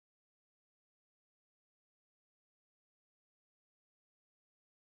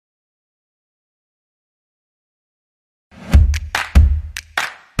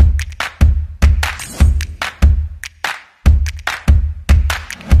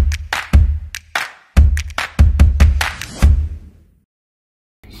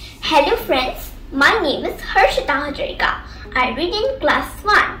Hello friends, my name is Harshita Hazarika. I read in class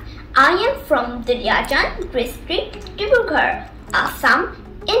 1. I am from Dibrugarh district, Dibrugarh, Assam,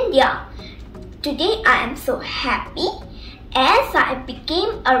 India. Today I am so happy as I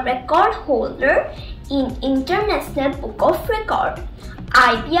became a record holder in International Book of Record.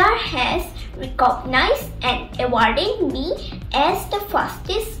 IBR has recognized and awarded me as the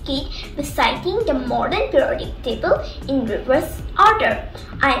fastest kid reciting the modern periodic table in reverse order.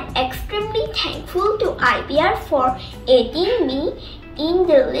 I am extremely thankful to IBR for aiding me in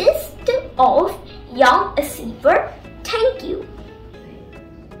the list of young achievers. Thank you.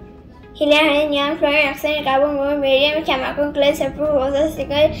 Hilarious from carbon medium chemical class approval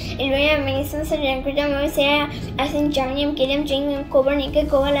sticker in Mason Sanctum as in Germanium Killiam Jing Copernicus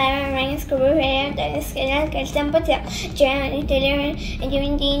Covalara Ranks Cover that scale catch temperature German Italian and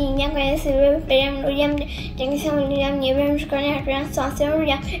giving the Indian Silver William Jackson William Newham Scorner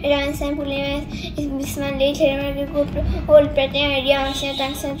Sauceria and Sample is Bisman later hold pretend idea of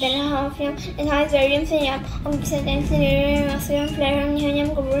Thanks and half him and has very senior of sentence flare on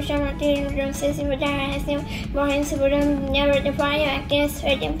Helium Corporation. Processing never define actors,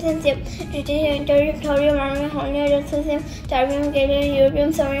 radium sensitive, territorial army, holy system, Tarbium Gator,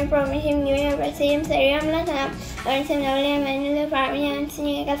 European Sovereign Promising, New York, Brazilian, Serium, Latam, Earth Manual Farming, and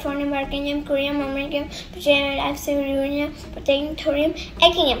California, Barkinium, Korean, American, Patriot, Absolute Union, Protecting Thorium,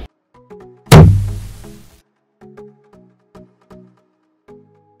 Actinium.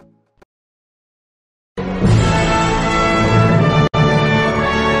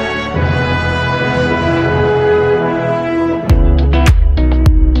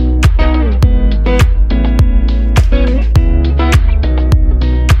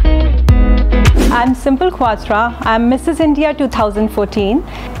 I'm Simple Quatra. I'm Mrs. India 2014.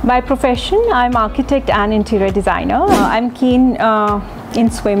 By profession, I'm architect and interior designer. I'm keen in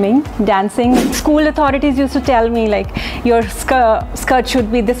swimming, dancing. School authorities used to tell me like your skirt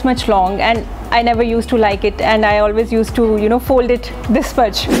should be this much long, and I never used to like it, and I always used to, fold it this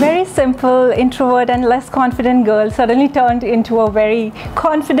much. Very simple, introvert and less confident girl suddenly turned into a very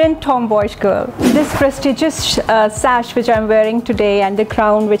confident tomboyish girl. This prestigious sash which I'm wearing today and the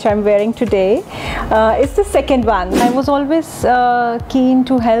crown which I'm wearing today is the second one. I was always keen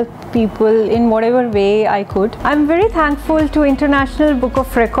to help people in whatever way I could. I'm very thankful to International Book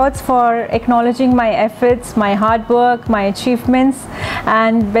of Records for acknowledging my efforts, my hard work, my achievements,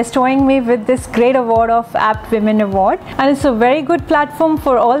 and bestowing me with this great award of Apt Women Award. And it's a very good platform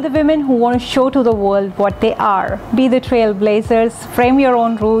for all the women who want to show to the world what they are. Be the trailblazers, frame your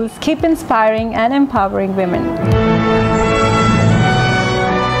own rules, keep inspiring and empowering women.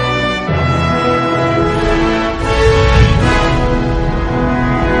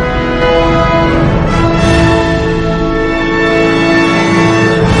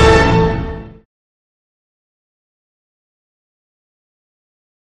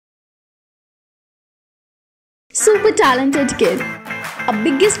 Super Talented Kid, a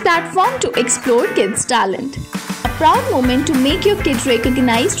biggest platform to explore kids' talent. A proud moment to make your kid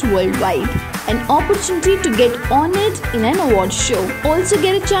recognized worldwide. An opportunity to get honored in an award show. Also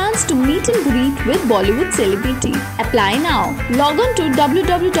get a chance to meet and greet with Bollywood celebrity. Apply now. Log on to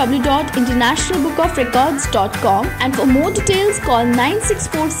www.internationalbookofrecords.com and for more details call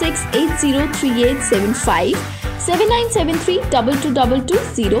 9646 803875 7973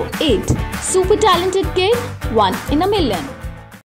 222208. Super Talented Kid, 1 in a million.